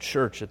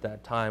church at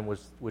that time,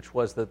 which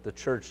was that the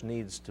church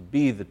needs to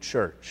be the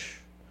church.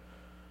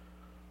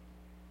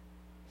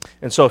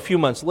 And so a few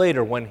months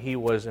later, when he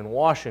was in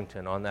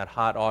Washington on that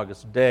hot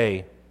August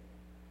day,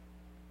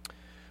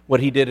 what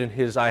he did in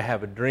his I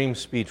Have a Dream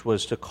speech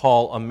was to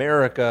call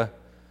America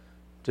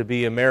to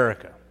be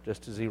America,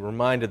 just as he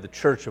reminded the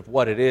church of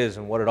what it is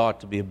and what it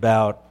ought to be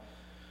about,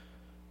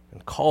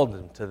 and called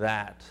them to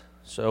that.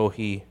 So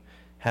he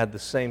had the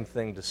same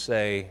thing to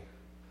say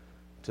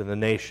to the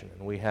nation.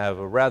 And we have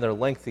a rather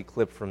lengthy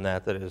clip from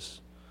that is,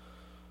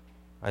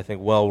 I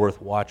think, well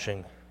worth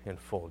watching in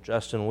full.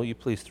 Justin, will you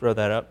please throw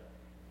that up?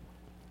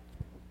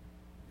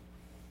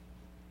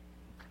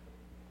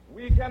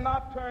 We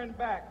cannot turn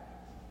back.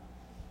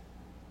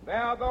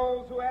 There are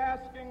those who are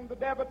asking the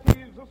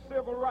devotees of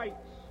civil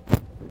rights,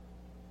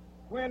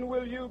 when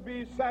will you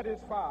be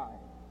satisfied?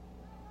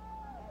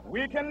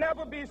 We can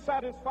never be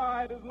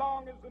satisfied as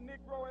long as the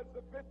Negro is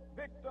the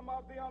victim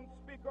of the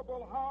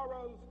unspeakable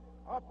horrors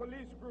of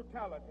police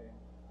brutality.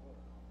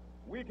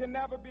 We can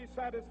never be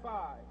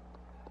satisfied.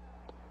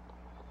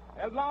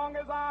 As long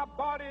as our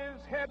bodies,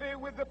 heavy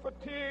with the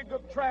fatigue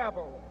of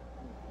travel,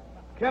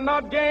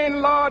 cannot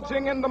gain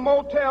lodging in the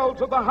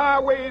motels of the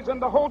highways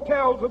and the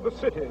hotels of the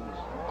cities.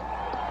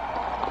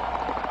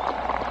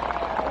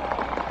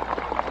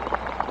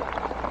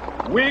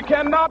 We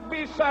cannot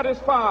be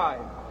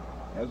satisfied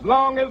as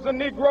long as the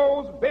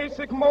Negro's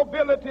basic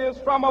mobility is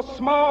from a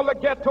smaller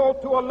ghetto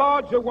to a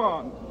larger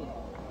one.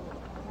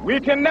 We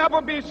can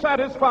never be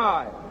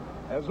satisfied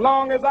as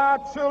long as our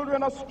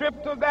children are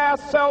stripped of their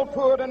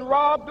selfhood and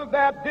robbed of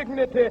their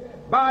dignity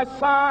by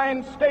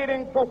signs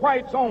stating for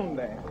whites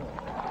only.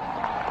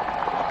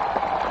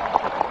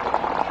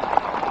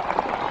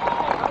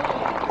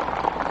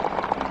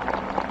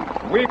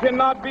 We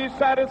cannot be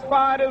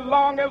satisfied as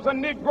long as a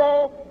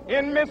Negro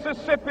in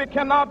Mississippi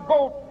cannot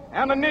vote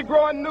and a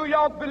Negro in New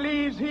York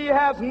believes he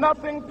has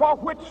nothing for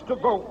which to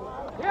vote.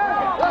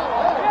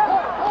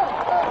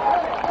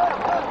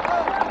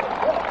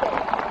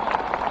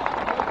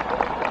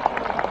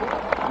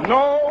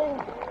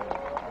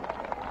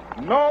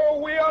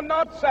 No, we are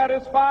not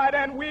satisfied,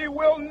 and we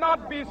will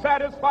not be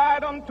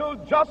satisfied until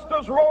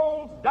justice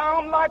rolls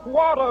down like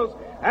waters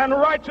and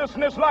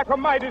righteousness like a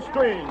mighty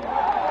stream.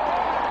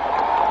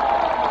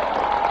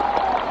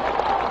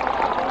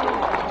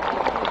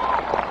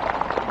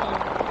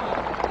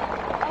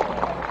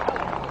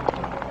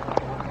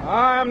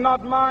 I am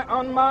not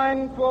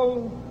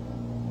unmindful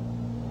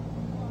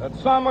that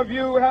some of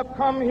you have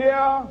come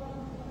here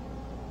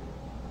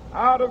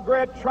out of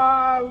great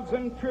trials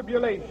and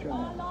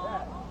tribulations.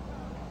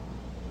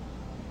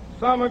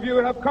 Some of you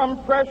have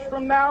come fresh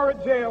from narrow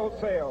jail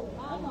cells.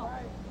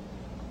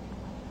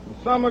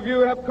 Some of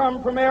you have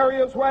come from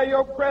areas where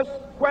your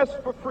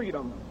quest for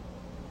freedom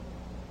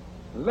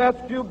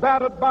left you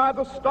battered by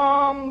the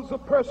storms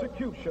of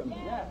persecution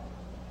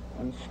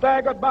and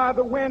staggered by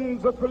the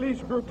winds of police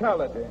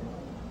brutality.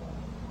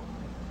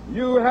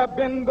 You have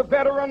been the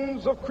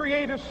veterans of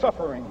creative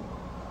suffering.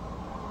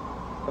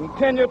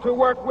 Continue to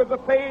work with the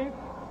faith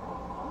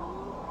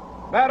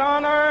that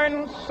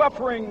unearned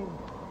suffering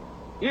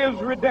is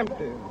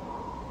redemptive.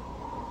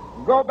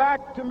 Go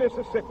back to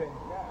Mississippi.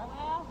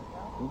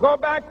 Go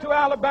back to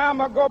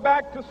Alabama. Go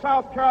back to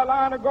South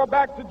Carolina. Go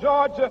back to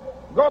Georgia.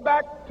 Go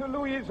back to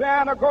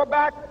Louisiana. Go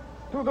back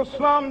to the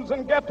slums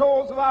and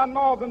ghettos of our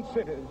northern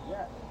cities.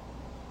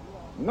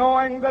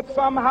 Knowing that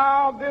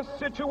somehow this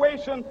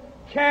situation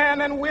can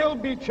and will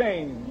be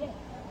changed.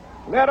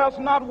 Let us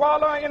not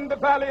wallow in the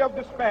valley of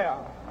despair.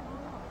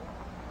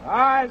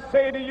 I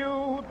say to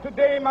you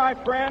today, my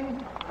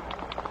friend,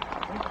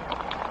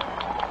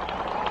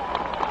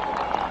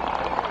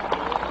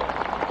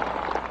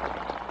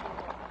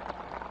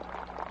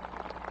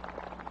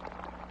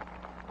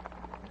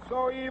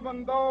 so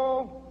even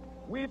though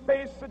we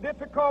face the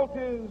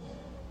difficulties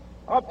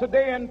of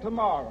today and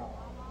tomorrow,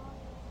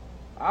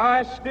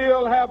 I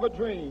still have a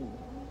dream.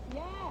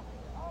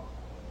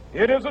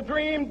 It is a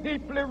dream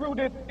deeply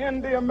rooted in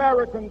the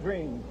American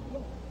dream.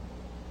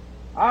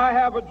 I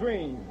have a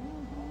dream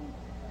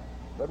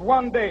that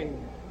one day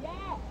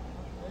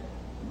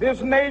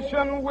this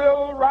nation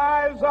will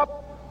rise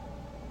up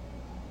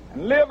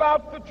and live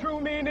out the true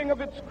meaning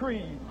of its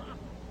creed.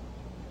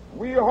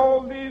 We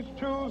hold these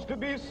truths to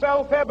be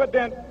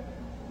self-evident,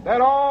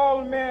 that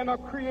all men are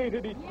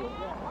created equal.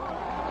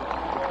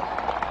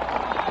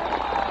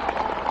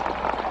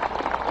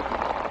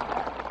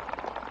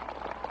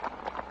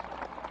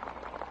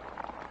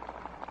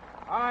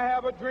 I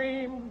have a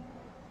dream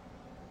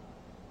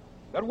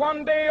that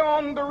one day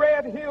on the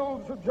red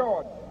hills of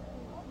Georgia,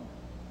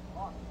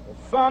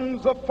 the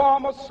sons of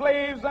former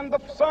slaves and the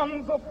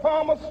sons of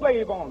former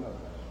slave owners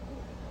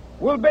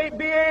will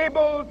be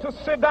able to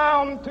sit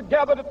down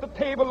together at the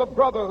table of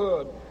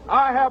brotherhood.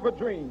 I have a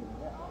dream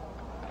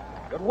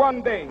that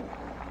one day,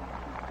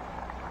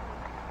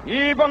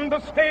 even the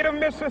state of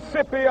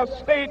Mississippi, a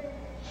state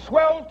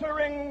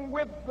sweltering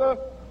with the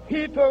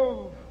heat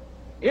of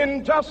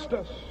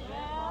injustice,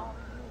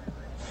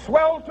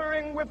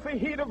 sweltering with the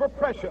heat of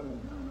oppression,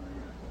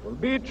 will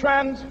be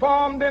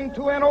transformed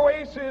into an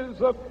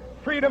oasis of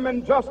freedom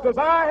and justice.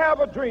 I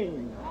have a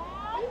dream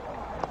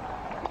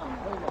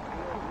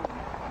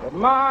that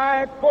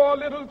my 4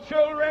 little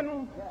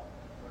children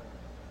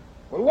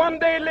will one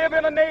day live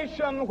in a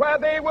nation where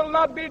they will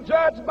not be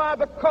judged by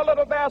the color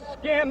of their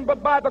skin,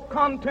 but by the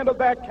content of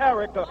their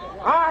character.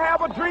 I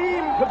have a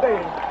dream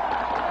today.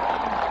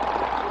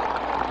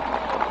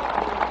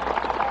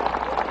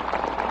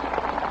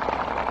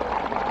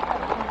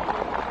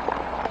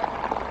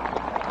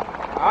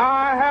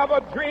 I have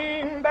a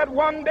dream that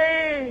one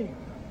day,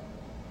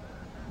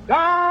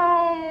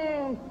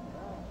 down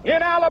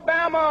in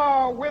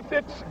Alabama, with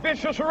its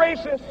vicious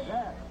racists,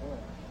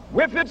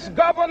 with its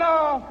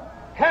governor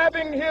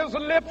having his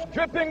lips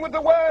dripping with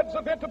the words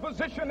of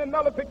interposition and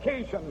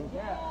nullification,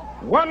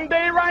 one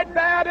day right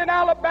there in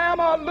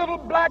Alabama, little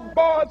black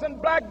boys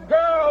and black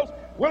girls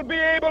will be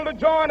able to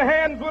join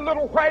hands with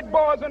little white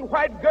boys and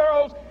white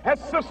girls as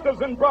sisters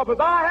and brothers.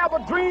 I have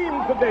a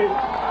dream today.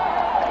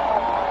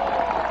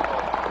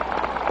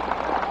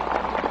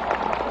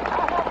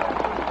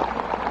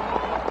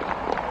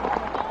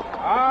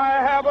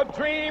 I have a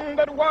dream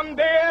that one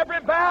day every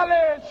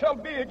valley shall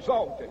be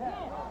exalted,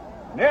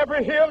 and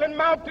every hill and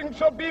mountain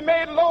shall be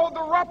made low.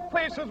 The rough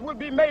places will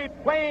be made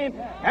plain,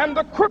 and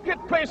the crooked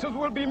places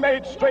will be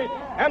made straight.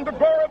 And the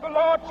glory of the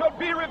Lord shall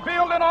be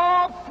revealed, and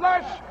all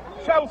flesh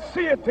shall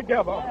see it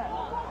together.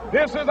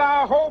 This is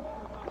our hope.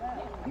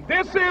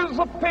 This is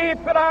a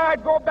faith that I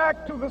go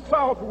back to the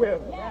South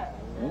with.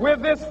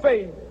 With this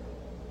faith,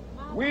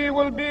 we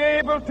will be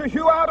able to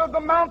hew out of the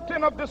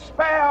mountain of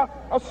despair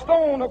a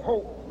stone of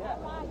hope.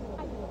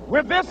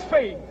 With this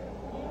faith,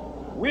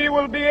 we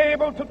will be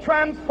able to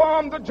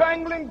transform the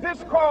jangling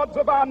discords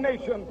of our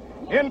nation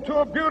into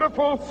a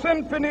beautiful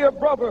symphony of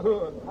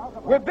brotherhood.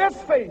 With this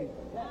faith,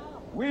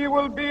 we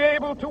will be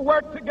able to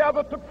work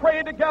together, to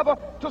pray together,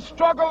 to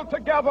struggle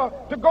together,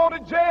 to go to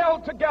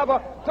jail together,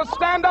 to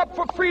stand up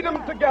for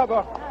freedom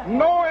together,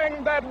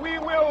 knowing that we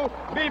will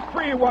be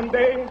free one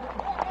day.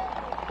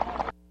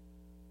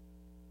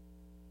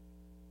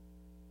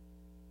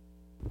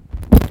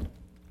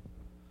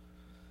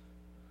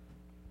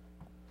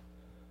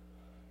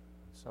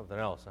 Something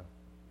else, huh?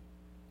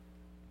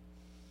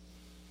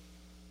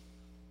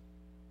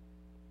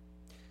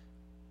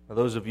 Now,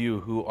 those of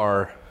you who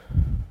are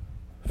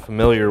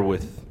familiar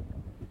with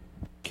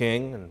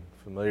King and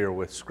familiar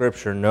with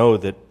Scripture know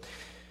that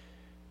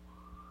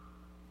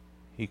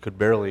he could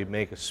barely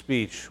make a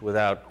speech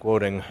without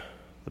quoting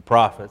the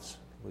prophets,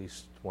 at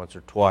least once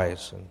or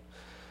twice. And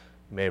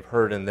you may have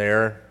heard in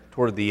there,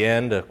 toward the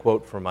end, a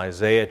quote from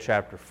Isaiah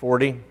chapter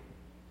 40,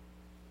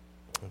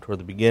 and toward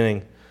the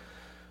beginning,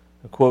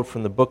 a quote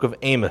from the book of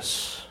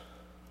Amos,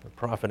 the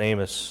prophet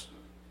Amos,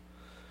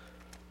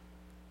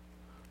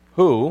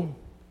 who,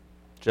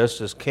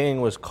 just as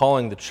King was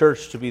calling the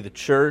church to be the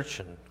church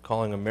and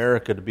calling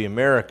America to be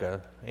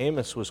America,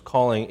 Amos was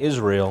calling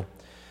Israel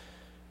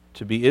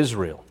to be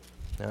Israel.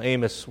 Now,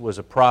 Amos was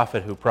a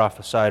prophet who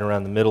prophesied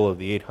around the middle of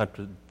the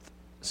 800th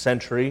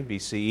century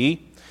BCE.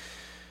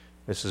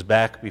 This is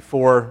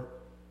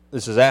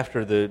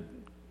after the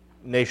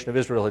nation of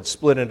Israel had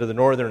split into the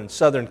northern and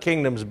southern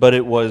kingdoms, but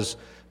it was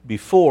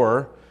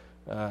before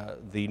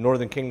the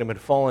northern kingdom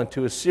had fallen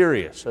to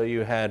Assyria. So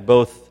you had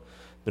both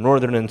the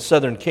northern and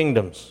southern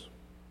kingdoms.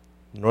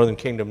 The northern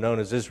kingdom known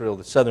as Israel,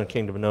 the southern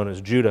kingdom known as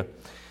Judah.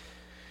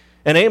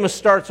 And Amos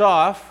starts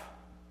off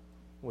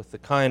with the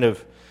kind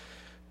of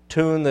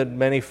tune that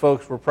many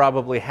folks were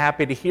probably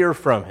happy to hear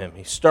from him.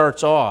 He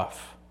starts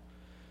off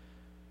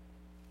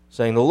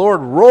saying, "The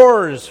Lord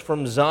roars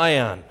from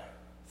Zion,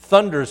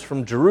 thunders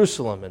from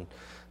Jerusalem, and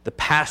the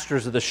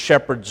pastures of the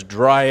shepherds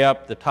dry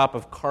up, the top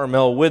of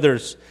Carmel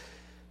withers.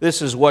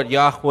 This is what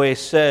Yahweh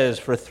says,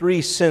 for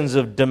 3 sins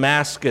of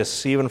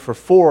Damascus, even for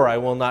 4, I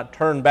will not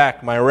turn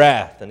back my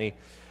wrath." And he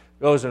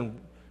goes and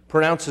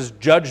pronounces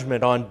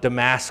judgment on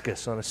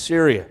Damascus, on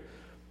Assyria.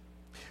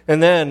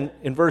 And then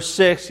in verse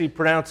 6, he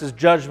pronounces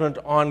judgment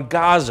on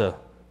Gaza,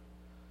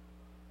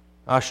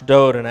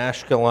 Ashdod and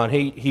Ashkelon.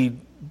 He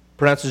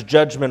pronounces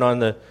judgment on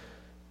the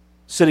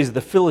cities of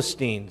the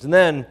Philistines. And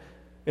then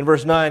in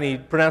verse 9, he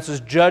pronounces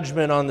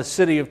judgment on the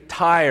city of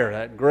Tyre,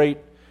 that great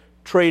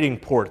trading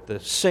port, the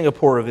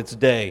Singapore of its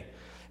day.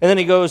 And then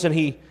he goes and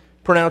he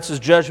pronounces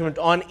judgment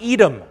on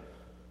Edom,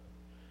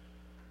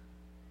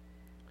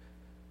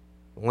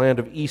 the land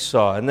of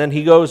Esau. And then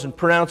he goes and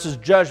pronounces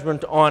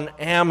judgment on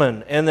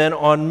Ammon and then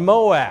on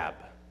Moab.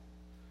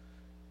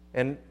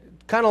 And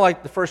kind of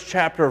like the first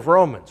chapter of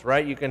Romans,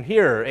 right? You can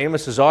hear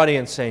Amos's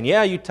audience saying,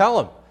 yeah, you tell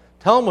them.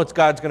 Tell them what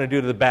God's going to do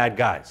to the bad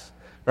guys.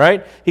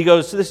 Right? He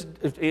goes to this,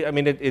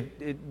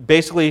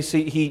 basically,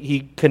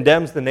 he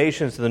condemns the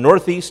nations to the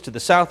northeast, to the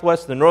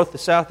southwest, to the north, the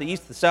south, the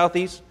east, the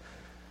southeast.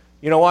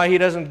 You know why he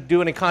doesn't do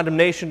any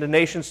condemnation to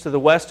nations to the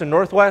west and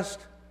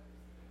northwest?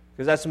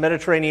 Because that's the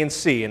Mediterranean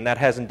Sea, and that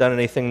hasn't done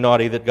anything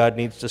naughty that God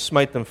needs to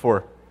smite them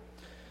for.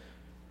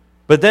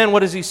 But then what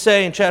does he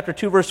say in chapter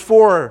 2, verse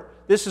 4?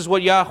 This is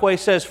what Yahweh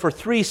says, for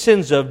 3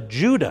 sins of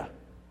Judah.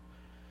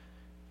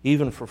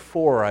 Even for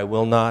 4 I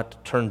will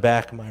not turn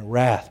back my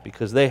wrath,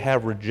 because they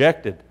have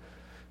rejected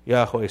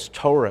Yahweh's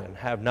Torah and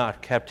have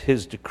not kept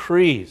His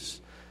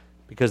decrees,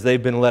 because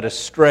they've been led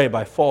astray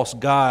by false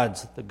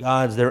gods, the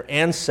gods their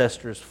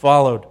ancestors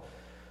followed.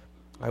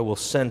 I will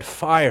send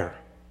fire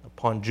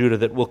upon Judah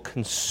that will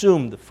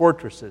consume the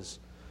fortresses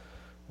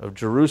of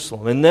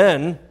Jerusalem. And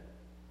then,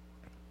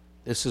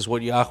 this is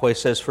what Yahweh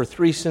says, for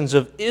 3 sins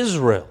of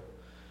Israel,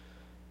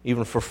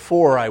 even for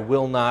 4 I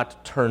will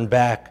not turn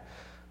back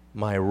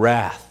my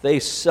wrath. They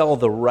sell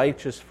the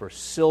righteous for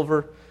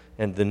silver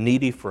and the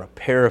needy for a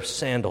pair of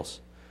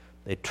sandals.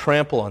 They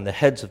trample on the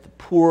heads of the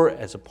poor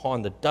as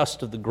upon the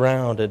dust of the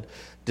ground and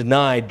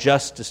deny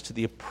justice to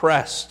the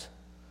oppressed.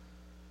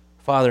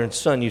 Father and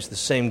son use the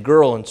same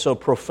girl and so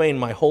profane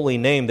my holy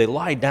name. They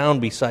lie down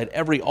beside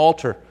every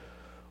altar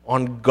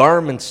on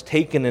garments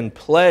taken in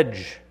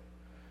pledge.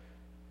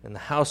 In the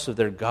house of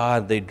their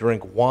God they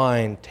drink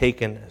wine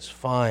taken as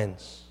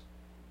fines.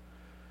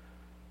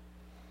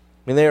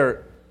 I mean, they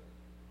are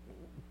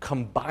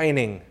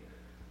combining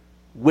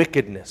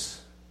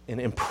wickedness in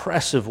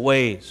impressive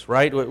ways,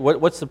 right?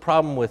 What's the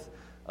problem with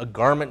a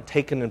garment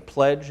taken in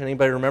pledge?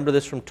 Anybody remember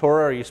this from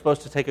Torah? Are you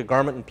supposed to take a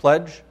garment in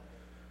pledge?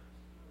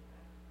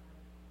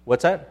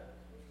 What's that?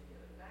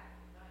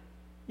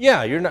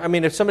 Yeah, you're not, I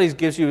mean, if somebody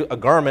gives you a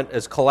garment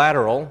as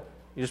collateral,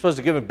 you're supposed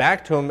to give it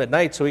back to him at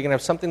night so he can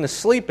have something to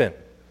sleep in.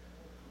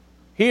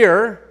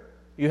 Here,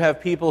 you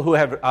have people who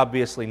have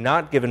obviously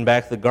not given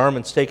back the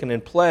garments taken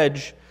in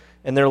pledge,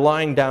 and they're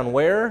lying down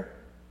where?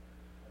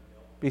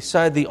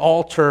 Beside the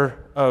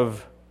altar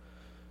of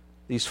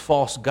these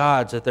false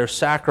gods that they're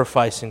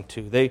sacrificing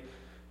to. They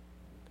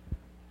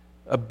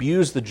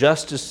abuse the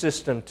justice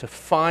system to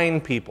fine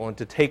people and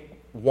to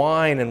take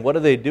wine. And what do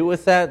they do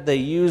with that? They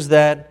use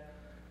that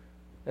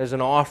as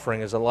an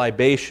offering, as a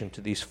libation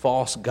to these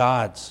false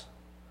gods.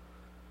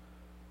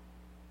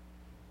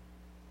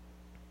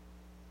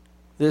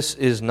 This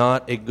is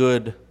not a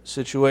good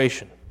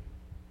situation.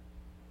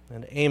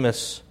 And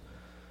Amos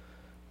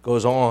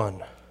goes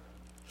on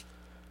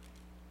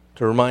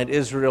to remind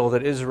Israel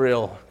that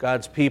Israel,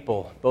 God's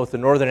people, both the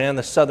northern and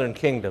the southern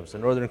kingdoms, the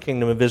northern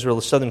kingdom of Israel,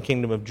 the southern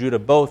kingdom of Judah,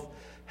 both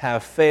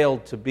have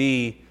failed to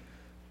be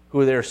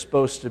who they're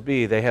supposed to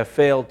be. They have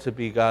failed to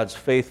be God's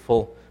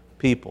faithful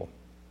people.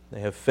 They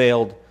have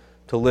failed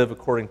to live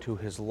according to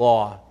His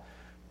law.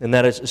 And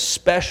that is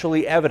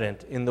especially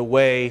evident in the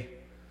way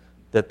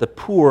that the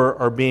poor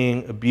are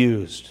being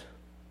abused.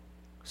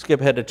 Skip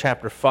ahead to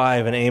chapter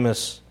 5 in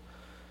Amos.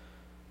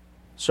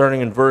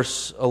 Starting in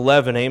verse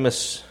 11,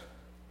 Amos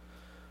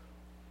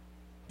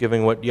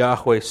giving what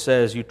Yahweh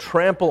says, you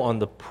trample on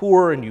the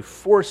poor and you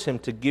force him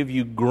to give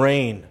you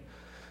grain.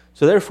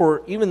 So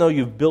therefore, even though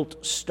you've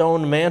built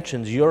stone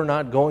mansions, you're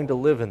not going to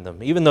live in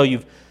them. Even though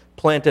you've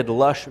planted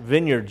lush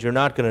vineyards, you're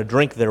not going to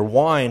drink their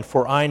wine.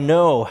 For I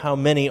know how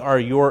many are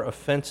your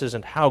offenses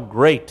and how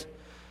great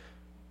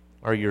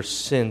are your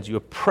sins. You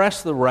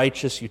oppress the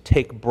righteous, you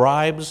take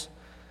bribes,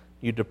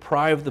 you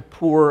deprive the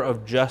poor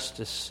of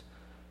justice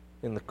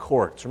in the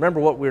courts. Remember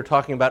what we were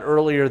talking about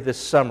earlier this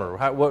summer.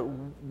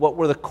 What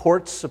were the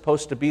courts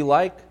supposed to be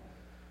like?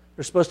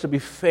 They're supposed to be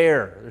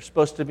fair. They're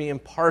supposed to be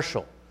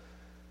impartial.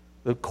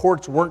 The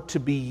courts weren't to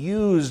be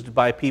used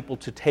by people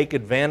to take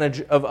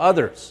advantage of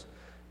others.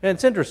 And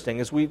it's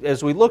interesting, as we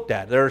looked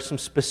at, there are some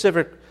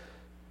specific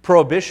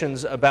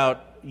prohibitions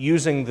about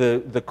using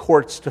the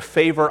courts to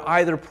favor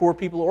either poor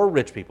people or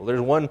rich people.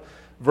 There's one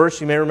verse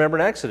you may remember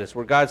in Exodus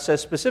where God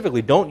says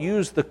specifically, don't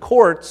use the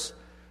courts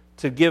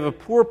to give a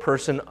poor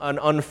person an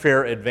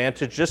unfair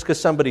advantage. Just because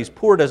somebody's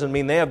poor doesn't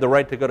mean they have the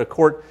right to go to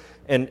court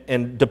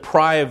and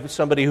deprive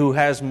somebody who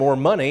has more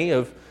money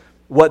of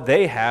what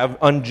they have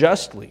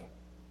unjustly.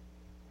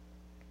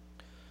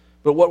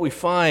 But what we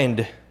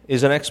find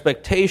is an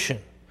expectation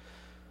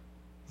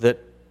that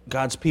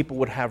God's people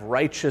would have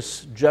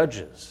righteous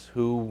judges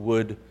who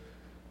would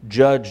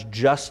judge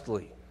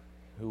justly,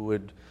 who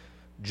would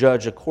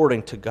judge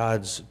according to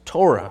God's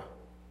Torah,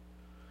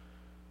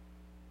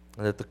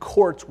 and that the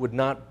courts would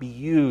not be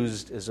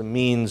used as a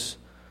means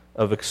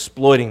of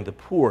exploiting the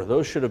poor.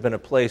 Those should have been a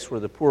place where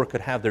the poor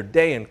could have their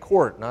day in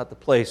court, not the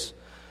place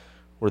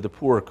where the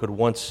poor could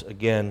once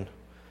again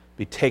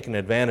be taken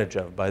advantage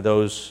of by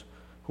those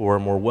who are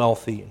more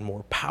wealthy and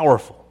more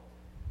powerful.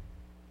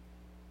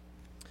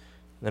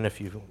 Then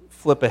if you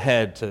flip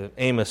ahead to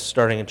Amos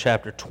starting in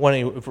chapter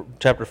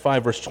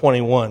 5, verse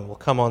 21, we'll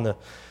come on the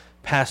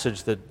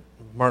passage that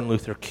Martin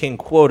Luther King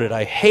quoted.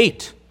 I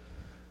hate,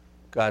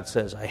 God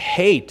says,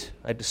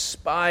 I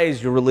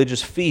despise your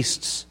religious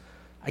feasts.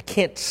 I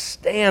can't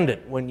stand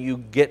it when you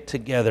get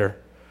together.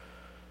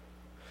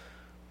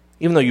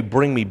 Even though you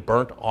bring me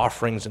burnt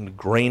offerings and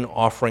grain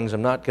offerings,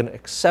 I'm not going to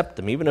accept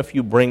them. Even if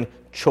you bring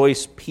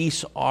choice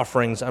peace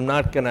offerings, I'm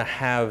not going to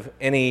have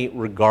any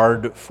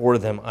regard for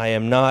them. I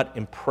am not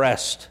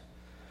impressed,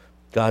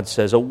 God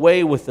says.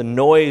 Away with the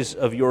noise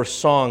of your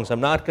songs.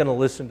 I'm not going to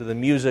listen to the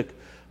music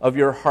of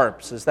your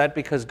harps. Is that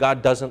because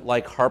God doesn't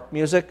like harp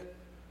music?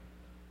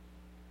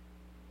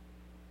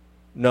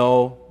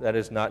 No, that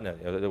is not. No,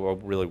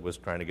 I really was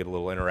trying to get a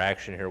little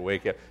interaction here.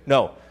 Wake up.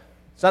 No,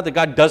 It's not that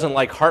God doesn't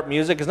like harp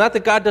music. It's not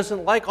that God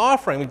doesn't like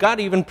offering. God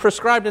even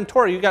prescribed in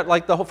Torah. You got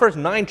like the whole first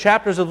 9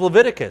 chapters of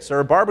Leviticus, or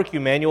a barbecue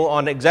manual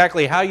on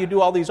exactly how you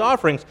do all these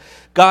offerings.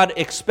 God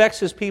expects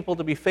His people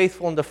to be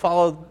faithful and to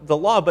follow the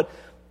law, but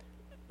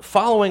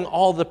following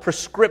all the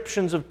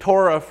prescriptions of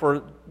Torah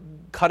for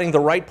cutting the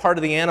right part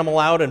of the animal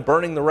out and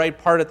burning the right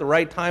part at the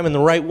right time in the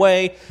right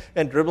way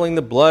and dribbling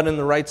the blood in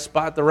the right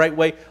spot the right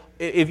way,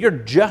 if you're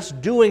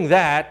just doing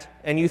that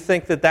and you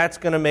think that that's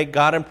going to make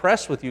God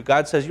impressed with you,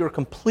 God says you're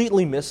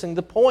completely missing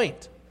the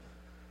point.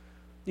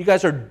 You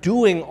guys are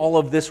doing all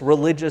of this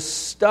religious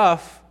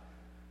stuff,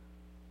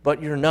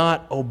 but you're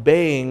not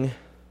obeying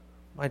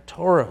my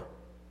Torah.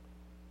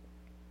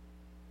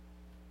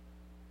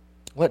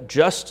 Let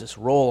justice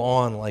roll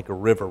on like a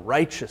river,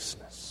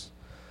 righteousness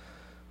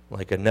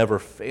like a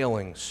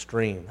never-failing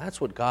stream. That's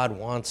what God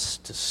wants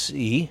to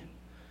see.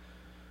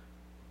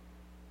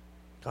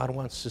 God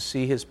wants to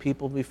see His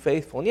people be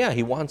faithful. And yeah,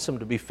 He wants them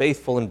to be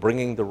faithful in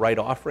bringing the right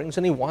offerings,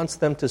 and He wants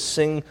them to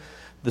sing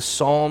the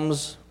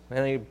psalms,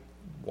 and He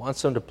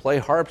wants them to play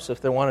harps if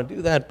they want to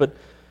do that. But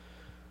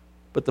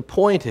the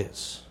point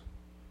is,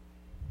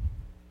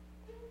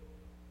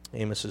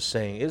 Amos is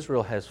saying,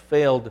 Israel has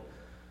failed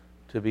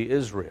to be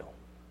Israel.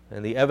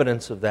 And the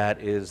evidence of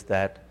that is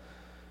that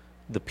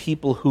the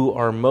people who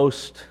are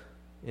most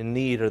in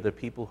need are the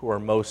people who are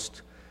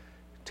most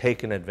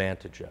taken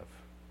advantage of.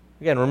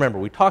 Again, remember,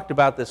 we talked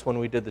about this when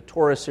we did the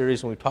Torah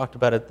series, and we talked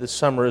about it this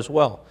summer as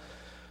well.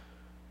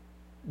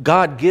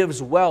 God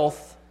gives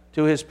wealth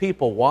to His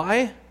people.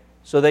 Why?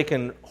 So they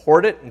can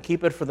hoard it and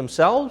keep it for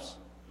themselves?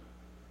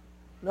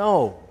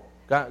 No.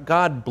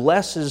 God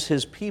blesses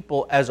His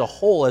people as a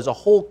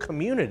whole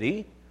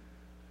community,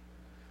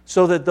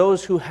 so that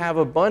those who have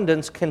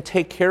abundance can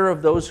take care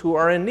of those who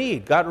are in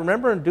need. God,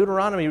 remember in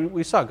Deuteronomy,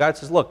 we saw, God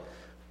says, look,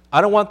 I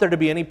don't want there to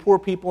be any poor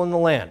people in the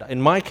land. In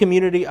my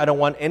community, I don't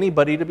want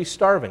anybody to be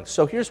starving.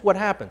 So here's what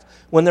happens.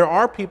 When there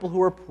are people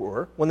who are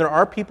poor, when there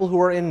are people who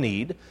are in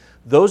need,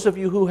 those of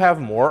you who have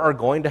more are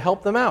going to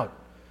help them out.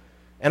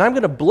 And I'm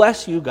going to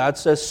bless you, God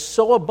says,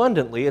 so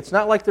abundantly. It's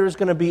not like there's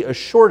going to be a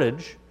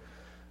shortage.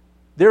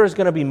 There is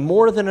going to be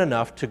more than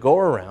enough to go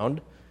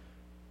around.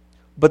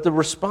 But the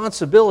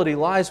responsibility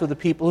lies with the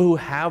people who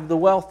have the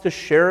wealth to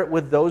share it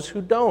with those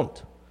who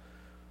don't.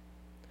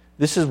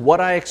 This is what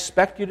I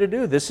expect you to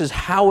do. This is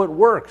how it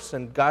works.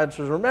 And God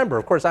says, remember,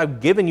 of course, I've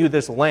given you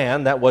this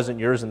land that wasn't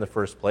yours in the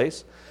first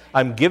place.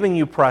 I'm giving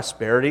you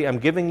prosperity. I'm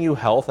giving you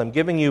health. I'm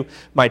giving you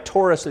my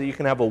Torah so that you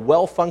can have a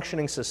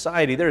well-functioning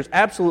society. There's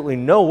absolutely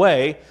no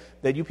way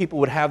that you people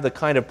would have the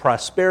kind of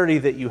prosperity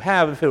that you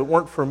have if it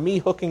weren't for me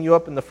hooking you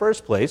up in the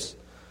first place.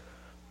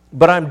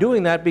 But I'm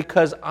doing that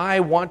because I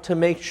want to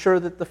make sure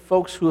that the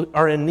folks who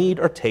are in need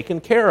are taken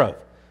care of.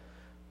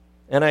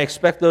 And I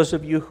expect those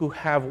of you who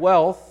have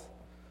wealth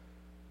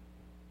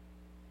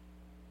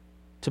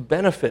to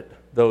benefit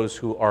those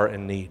who are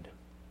in need.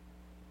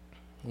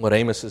 What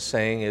Amos is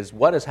saying is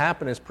what has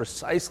happened is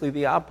precisely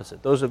the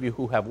opposite. Those of you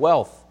who have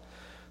wealth,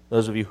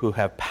 those of you who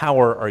have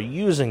power are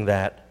using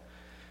that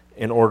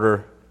in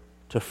order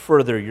to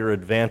further your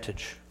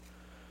advantage.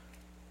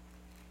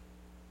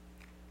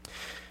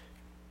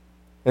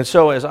 And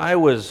so as I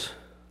was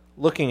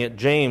looking at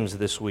James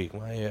this week,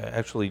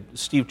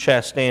 Steve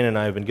Chastain and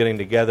I have been getting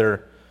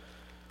together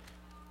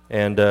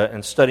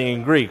and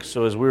studying Greek.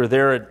 So as we were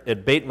there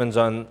at Bateman's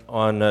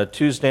on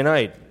Tuesday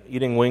night,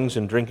 eating wings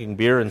and drinking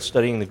beer and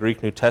studying the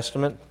Greek New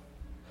Testament,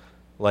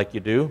 like you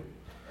do,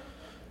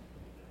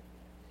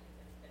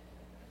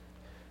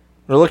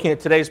 we're looking at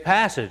today's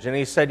passage, and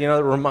he said, it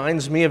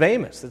reminds me of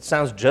Amos. It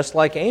sounds just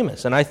like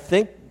Amos. And I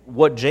think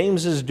what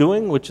James is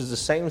doing, which is the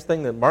same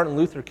thing that Martin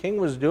Luther King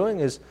was doing,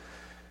 is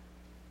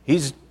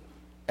he's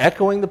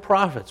echoing the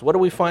prophets. What do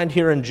we find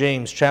here in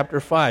James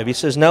chapter 5? He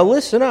says, now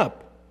listen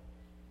up,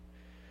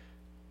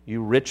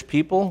 you rich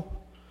people.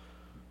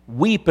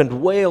 Weep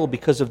and wail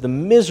because of the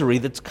misery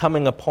that's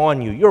coming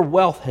upon you. Your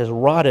wealth has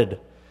rotted,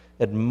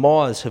 and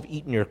moths have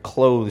eaten your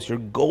clothes. Your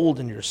gold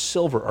and your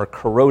silver are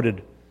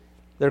corroded.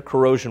 Their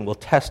corrosion will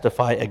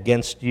testify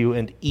against you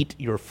and eat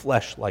your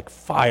flesh like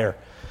fire.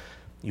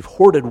 You've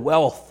hoarded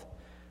wealth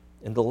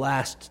in the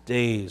last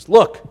days.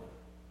 Look,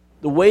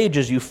 the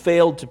wages you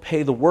failed to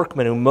pay the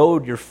workmen who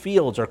mowed your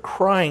fields are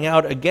crying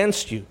out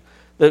against you.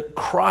 The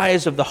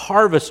cries of the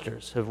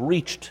harvesters have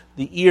reached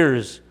the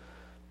ears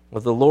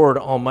of the Lord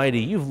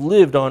Almighty. You've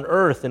lived on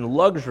earth in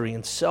luxury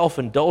and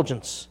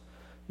self-indulgence.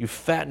 You've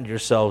fattened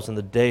yourselves in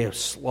the day of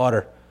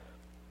slaughter.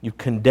 You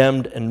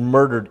condemned and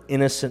murdered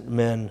innocent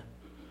men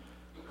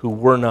who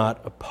were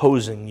not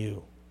opposing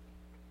you.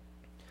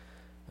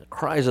 The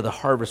cries of the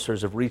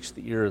harvesters have reached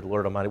the ear of the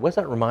Lord Almighty. What does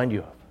that remind you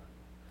of?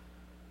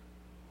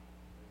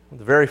 In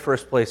the very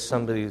first place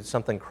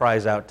something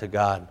cries out to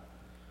God.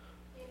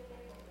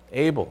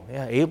 Abel.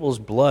 Yeah, Abel's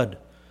blood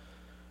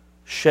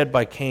shed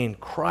by Cain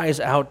cries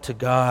out to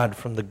God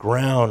from the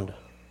ground.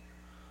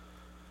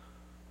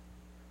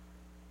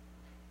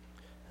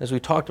 As we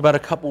talked about a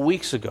couple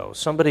weeks ago,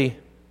 somebody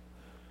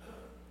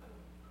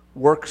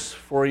works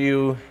for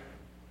you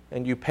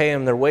and you pay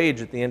them their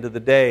wage at the end of the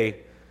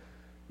day.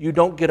 You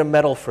don't get a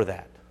medal for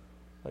that.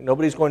 Like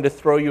nobody's going to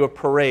throw you a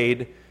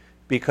parade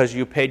because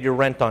you paid your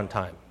rent on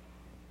time.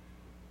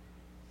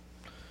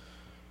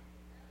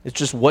 It's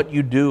just what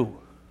you do.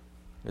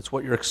 It's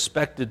what you're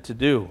expected to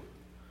do.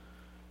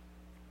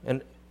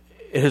 And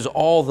it is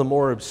all the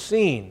more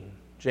obscene,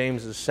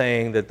 James is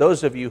saying, that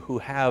those of you who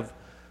have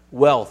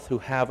wealth, who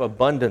have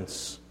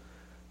abundance,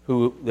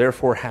 who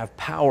therefore have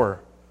power,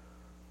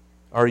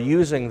 are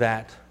using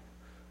that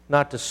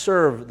not to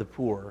serve the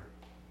poor,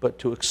 but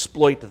to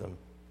exploit them.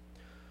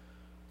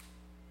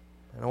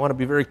 And I want to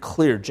be very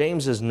clear,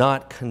 James is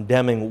not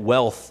condemning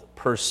wealth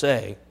per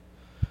se.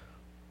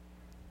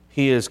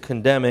 He is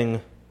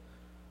condemning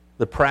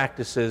the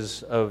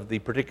practices of the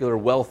particular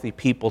wealthy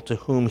people to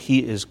whom he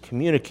is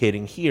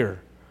communicating here.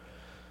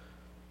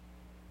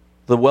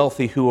 The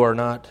wealthy who are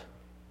not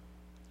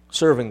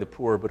serving the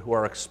poor, but who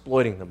are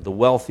exploiting them. The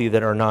wealthy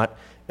that are not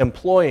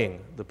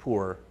employing the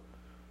poor,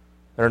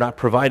 that are not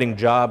providing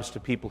jobs to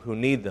people who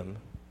need them.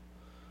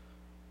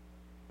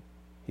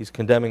 He's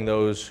condemning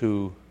those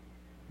who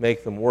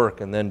make them work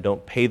and then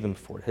don't pay them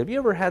for it. Have you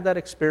ever had that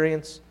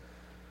experience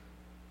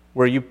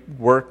where you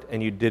worked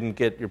and you didn't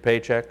get your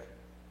paycheck?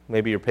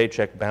 Maybe your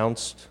paycheck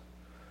bounced,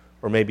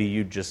 or maybe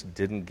you just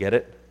didn't get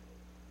it.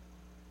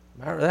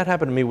 That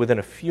happened to me within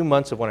a few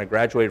months of when I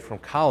graduated from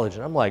college,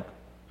 and I'm like,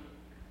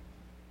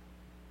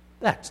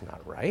 that's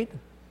not right.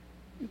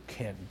 You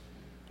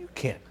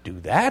can't do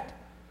that.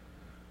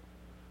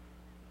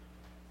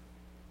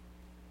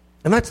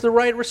 And that's the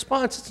right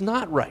response. It's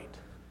not right.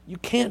 You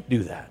can't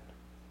do that.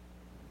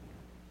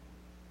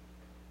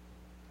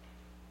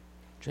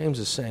 James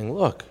is saying,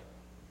 look,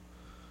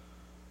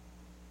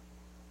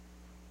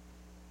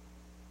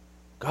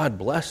 God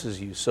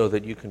blesses you so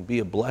that you can be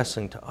a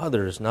blessing to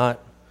others, not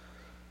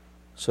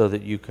so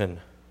that you can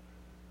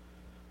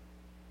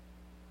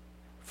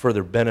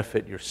further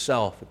benefit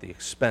yourself at the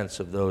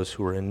expense of those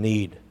who are in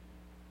need.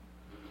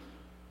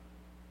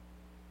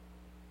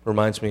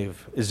 Reminds me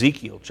of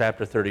Ezekiel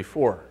chapter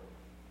 34.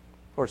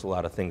 Of course, a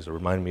lot of things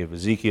remind me of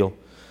Ezekiel.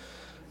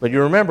 But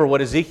you remember what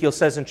Ezekiel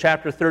says in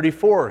chapter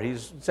 34.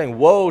 He's saying,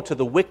 woe to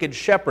the wicked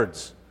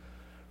shepherds.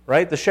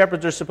 Right? The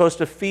shepherds are supposed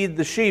to feed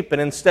the sheep, and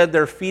instead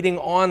they're feeding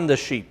on the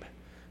sheep.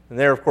 And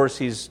there, of course,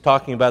 he's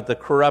talking about the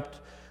corrupt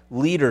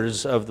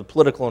leaders of the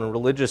political and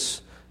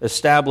religious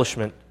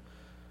establishment.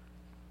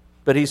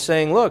 But he's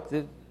saying, look,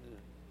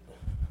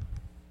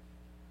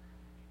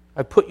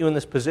 I put you in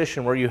this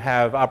position where you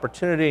have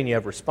opportunity and you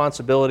have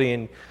responsibility,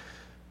 and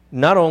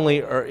not only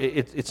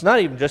it's not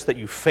even just that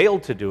you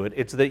failed to do it,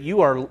 it's that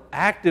you are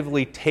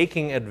actively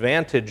taking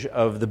advantage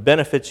of the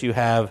benefits you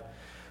have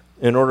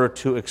in order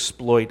to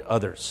exploit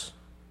others.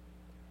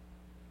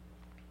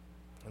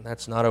 And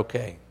that's not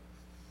okay.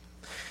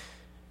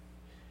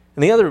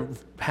 And the other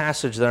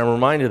passage that I'm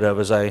reminded of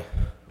as I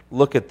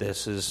look at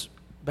this is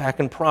back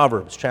in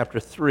Proverbs chapter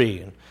 3.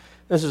 And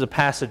this is a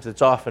passage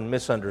that's often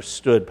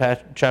misunderstood.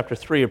 Chapter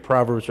 3 of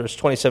Proverbs, verse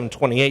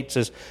 27-28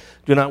 says,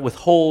 do not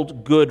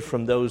withhold good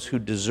from those who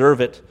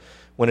deserve it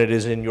when it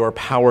is in your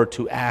power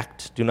to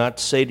act. Do not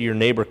say to your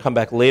neighbor, come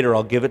back later,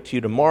 I'll give it to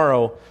you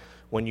tomorrow,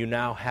 when you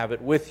now have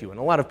it with you. And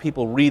a lot of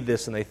people read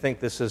this and they think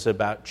this is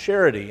about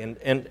charity,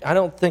 and I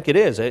don't think it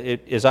is.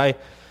 As I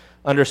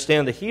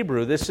understand the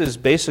Hebrew, this is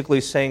basically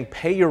saying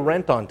pay your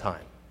rent on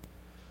time.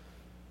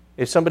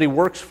 If somebody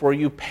works for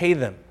you, pay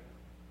them.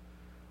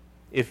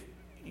 If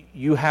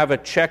you have a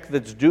check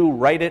that's due,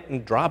 write it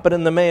and drop it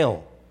in the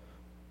mail.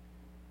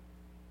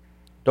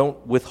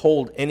 Don't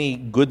withhold any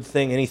good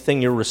thing,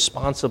 anything you're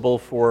responsible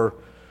for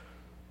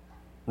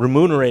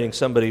remunerating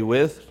somebody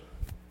with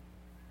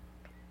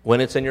when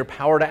it's in your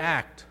power to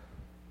act.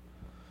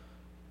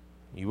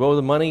 You owe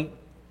the money,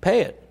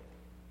 pay it.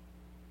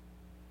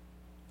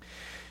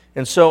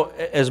 And so,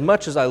 as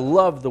much as I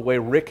love the way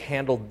Rick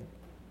handled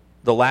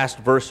the last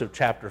verse of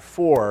chapter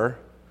 4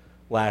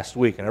 last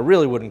week, and I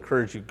really would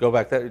encourage you to go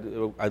back.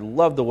 I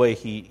love the way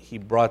he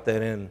brought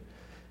that in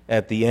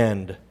at the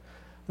end.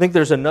 I think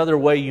there's another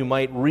way you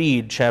might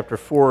read chapter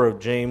 4 of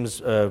James,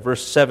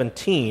 verse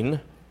 17.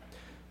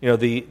 You know,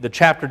 the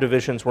chapter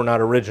divisions were not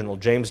original.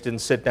 James didn't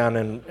sit down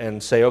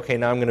and say, okay,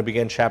 now I'm going to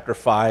begin chapter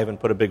 5 and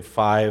put a big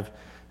 5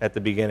 at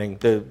the beginning.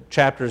 The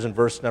chapters and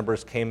verse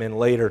numbers came in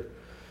later.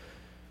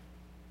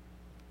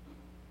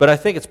 But I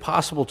think it's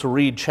possible to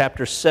read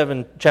chapter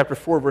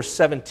 4, verse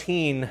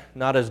 17,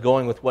 not as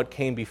going with what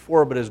came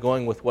before, but as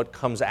going with what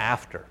comes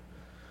after.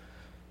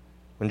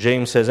 When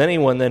James says,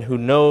 anyone then who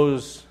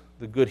knows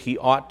the good he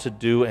ought to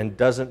do and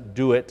doesn't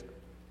do it,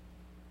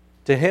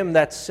 to him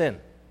that's sin.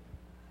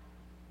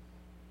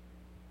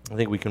 I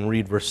think we can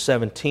read verse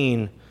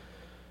 17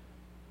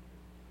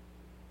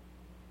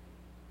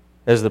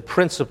 as the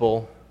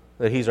principle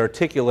that he's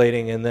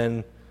articulating and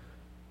then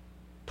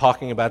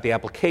talking about the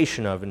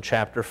application of in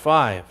chapter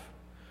 5.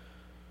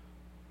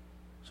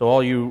 So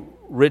all you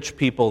rich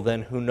people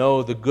then who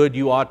know the good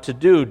you ought to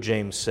do,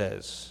 James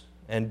says,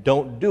 and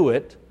don't do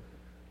it,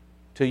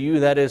 to you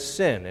that is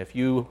sin. If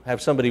you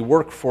have somebody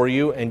work for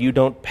you and you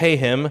don't pay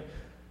him,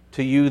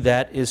 to you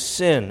that is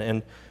sin.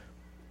 And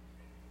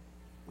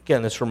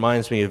again, this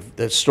reminds me of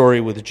the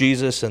story with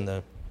Jesus and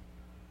the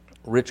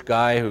rich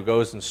guy who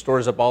goes and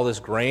stores up all this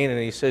grain, and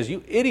he says,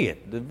 "You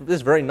idiot,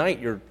 this very night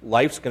your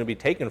life's going to be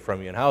taken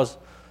from you, and how's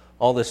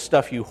all this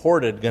stuff you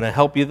hoarded going to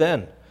help you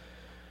then?"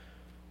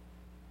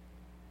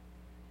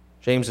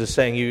 James is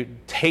saying you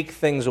take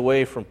things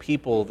away from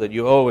people that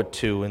you owe it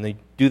to, and they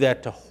do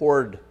that to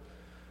hoard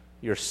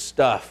your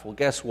stuff. Well,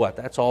 guess what?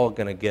 That's all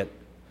going to get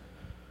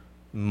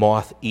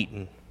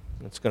moth-eaten.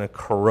 It's going to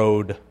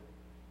corrode.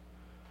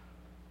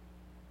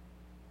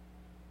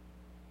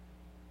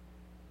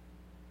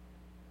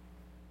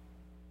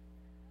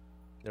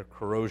 Their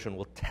corrosion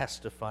will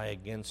testify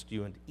against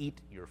you and eat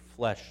your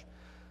flesh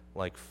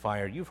like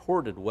fire. You've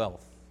hoarded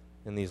wealth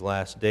in these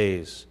last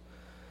days,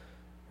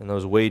 and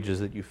those wages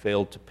that you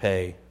failed to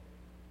pay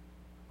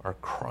are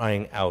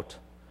crying out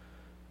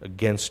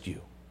against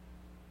you.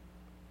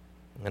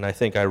 And I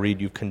think I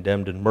read you've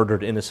condemned and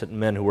murdered innocent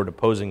men who were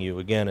deposing you,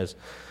 again, as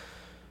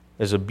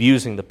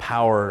abusing the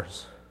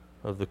powers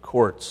of the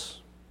courts.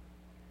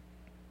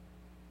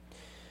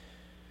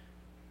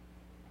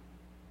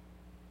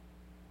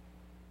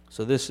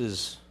 So this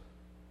is,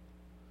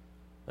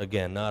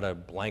 again, not a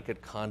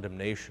blanket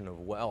condemnation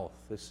of wealth.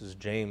 This is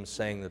James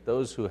saying that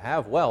those who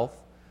have wealth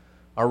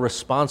are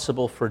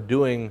responsible for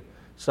doing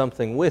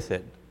something with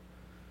it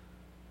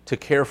to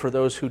care for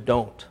those who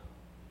don't.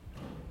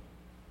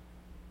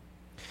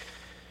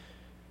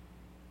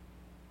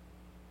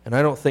 And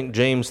I don't think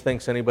James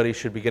thinks anybody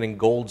should be getting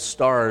gold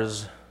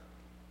stars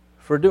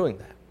for doing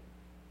that.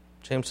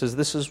 James says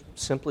this is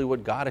simply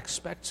what God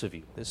expects of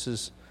you. This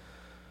is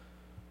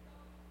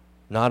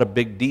not a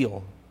big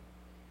deal.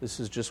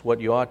 This is just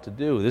what you ought to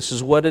do. This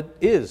is what it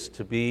is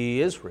to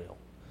be Israel.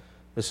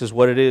 This is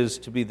what it is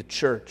to be the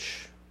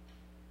church.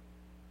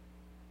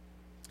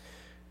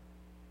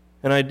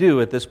 And I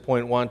do, at this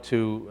point, want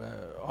to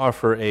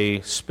offer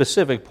a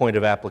specific point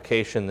of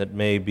application that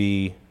may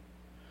be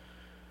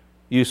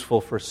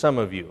useful for some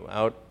of you.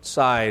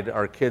 Outside,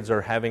 our kids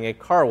are having a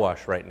car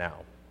wash right now.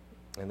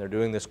 And they're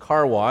doing this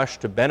car wash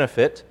to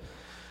benefit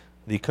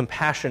the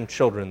Compassion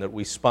children that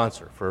we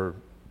sponsor. For,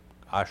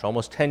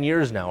 almost 10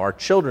 years now, our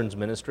children's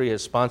ministry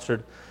has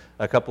sponsored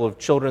a couple of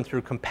children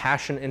through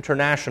Compassion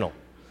International.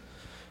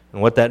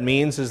 And what that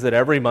means is that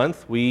every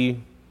month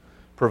we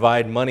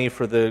provide money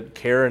for the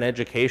care and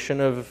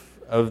education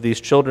of these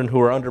children who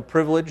are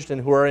underprivileged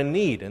and who are in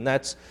need. And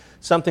that's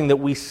something that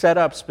we set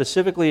up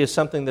specifically as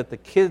something that the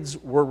kids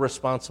were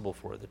responsible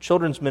for. The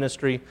children's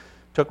ministry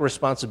took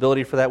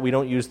responsibility for that. We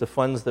don't use the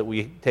funds that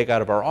we take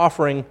out of our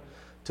offering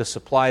to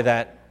supply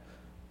that.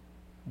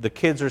 The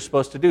kids are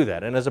supposed to do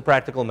that. And as a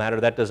practical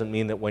matter, that doesn't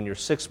mean that when your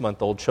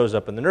 6-month-old shows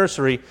up in the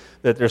nursery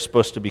that they're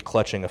supposed to be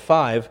clutching a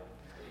 5.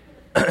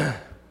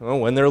 Well,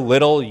 when they're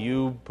little,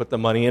 you put the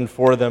money in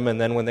for them,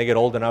 and then when they get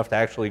old enough to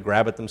actually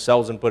grab it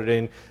themselves and put it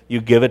in, you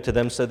give it to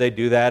them so they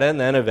do that, and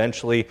then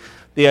eventually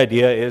the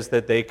idea is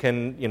that they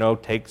can,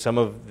 take some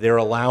of their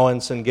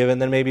allowance and give it,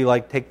 and then maybe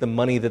take the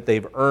money that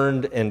they've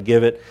earned and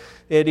give it.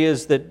 The idea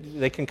is that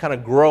they can kind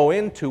of grow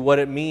into what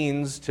it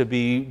means to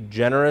be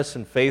generous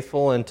and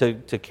faithful and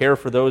to care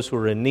for those who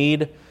are in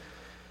need.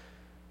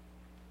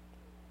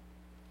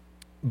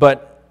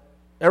 But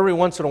every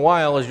once in a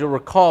while, as you'll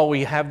recall,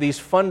 we have these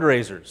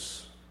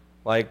fundraisers,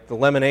 like the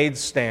lemonade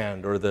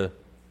stand or the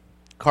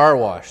car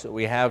wash that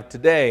we have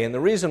today. And the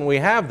reason we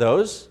have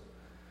those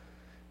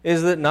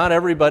is that not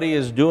everybody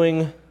is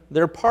doing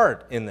their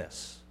part in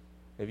this.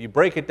 If you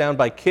break it down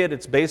by kid,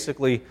 it's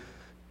basically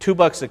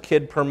 $2 a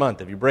kid per month.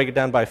 If you break it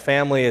down by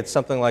family, it's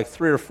something like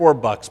 $3 or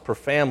 $4 per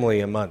family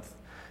a month.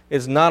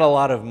 It's not a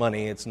lot of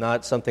money. It's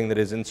not something that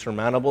is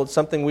insurmountable. It's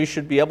something we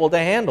should be able to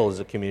handle as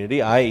a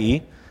community,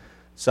 i.e.,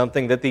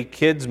 something that the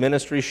kids'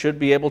 ministry should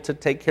be able to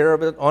take care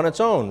of it on its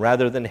own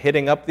rather than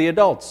hitting up the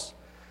adults.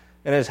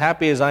 And as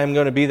happy as I am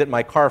going to be that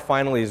my car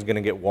finally is going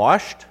to get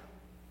washed,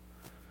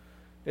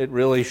 it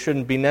really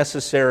shouldn't be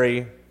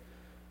necessary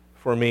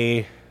for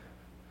me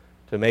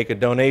to make a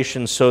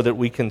donation so that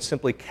we can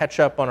simply catch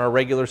up on our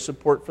regular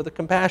support for the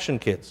Compassion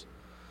kids.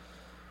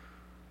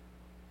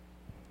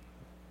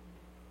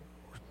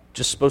 We're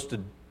just supposed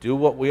to do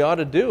what we ought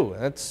to do.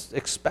 That's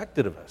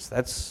expected of us.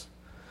 That's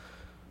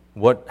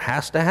what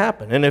has to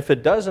happen. And if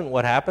it doesn't,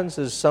 what happens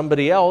is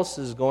somebody else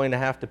is going to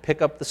have to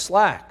pick up the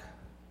slack.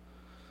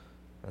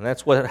 And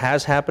that's what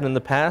has happened in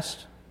the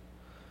past.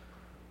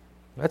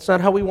 That's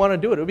not how we want to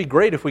do it. It would be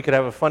great if we could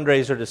have a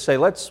fundraiser to say,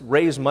 let's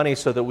raise money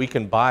so that we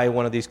can buy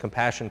one of these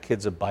Compassion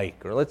kids a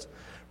bike, or let's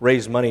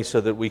raise money so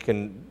that we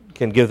can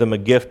give them a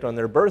gift on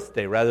their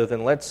birthday, rather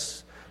than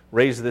let's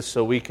raise this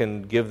so we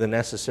can give the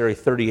necessary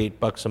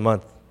 $38 a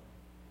month.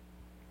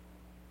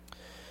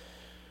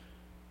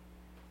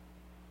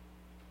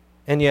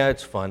 And yeah,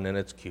 it's fun and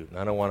it's cute, and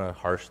I don't want to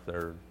harsh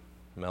their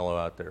mellow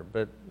out there,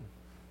 but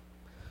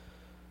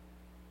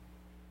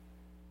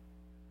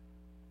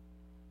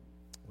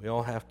we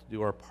all have to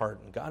do our part,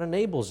 and God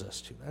enables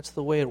us to. That's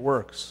the way it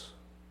works.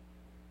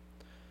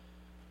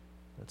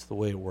 That's the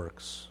way it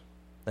works.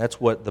 That's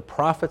what the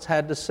prophets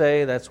had to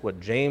say. That's what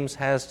James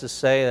has to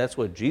say. That's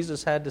what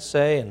Jesus had to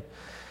say, and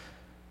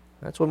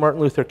that's what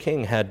Martin Luther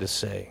King had to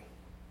say.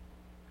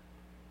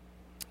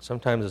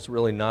 Sometimes it's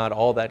really not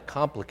all that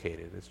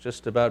complicated. It's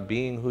just about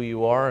being who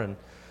you are and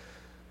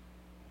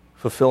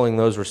fulfilling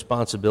those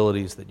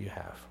responsibilities that you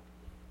have.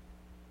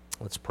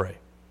 Let's pray.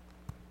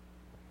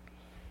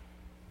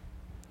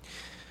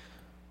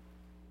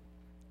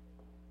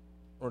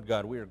 Lord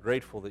God, we are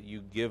grateful that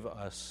you give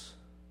us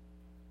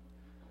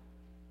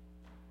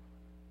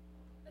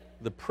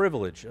the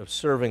privilege of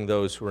serving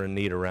those who are in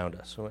need around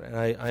us. And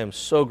I am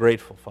so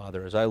grateful,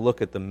 Father, as I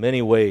look at the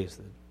many ways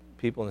that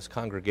people in this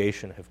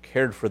congregation have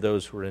cared for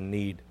those who are in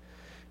need,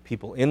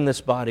 people in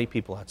this body,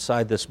 people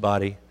outside this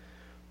body.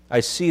 I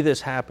see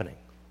this happening.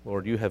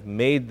 Lord, you have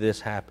made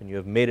this happen. You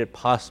have made it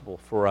possible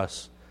for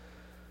us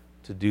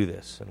to do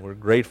this. And we're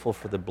grateful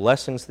for the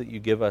blessings that you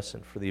give us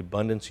and for the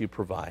abundance you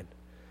provide.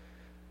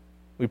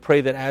 We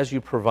pray that as you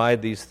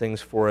provide these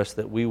things for us,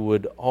 that we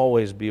would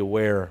always be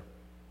aware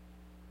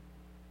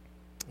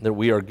that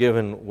we are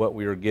given what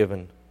we are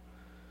given,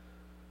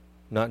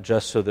 not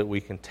just so that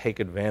we can take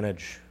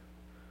advantage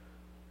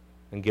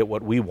and get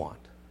what we want.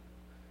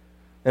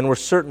 And we're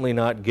certainly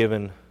not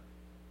given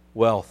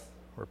wealth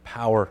or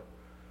power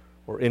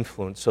or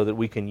influence so that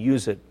we can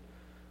use it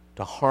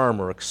to harm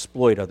or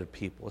exploit other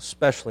people,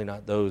 especially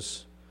not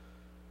those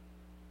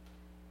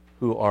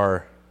who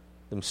are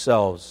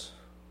themselves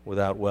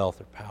without wealth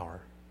or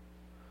power.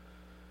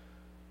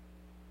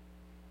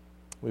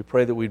 We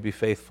pray that we'd be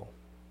faithful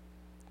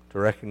to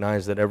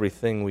recognize that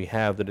everything we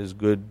have that is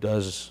good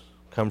does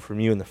come from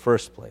you in the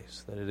first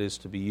place, that it is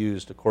to be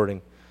used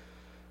according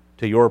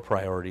to your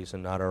priorities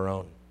and not our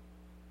own.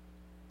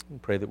 We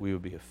pray that we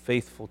would be a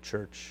faithful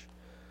church,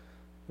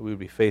 that we would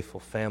be faithful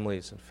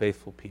families and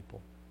faithful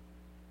people.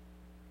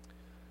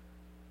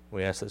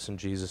 We ask this in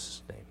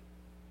Jesus' name.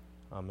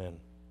 Amen.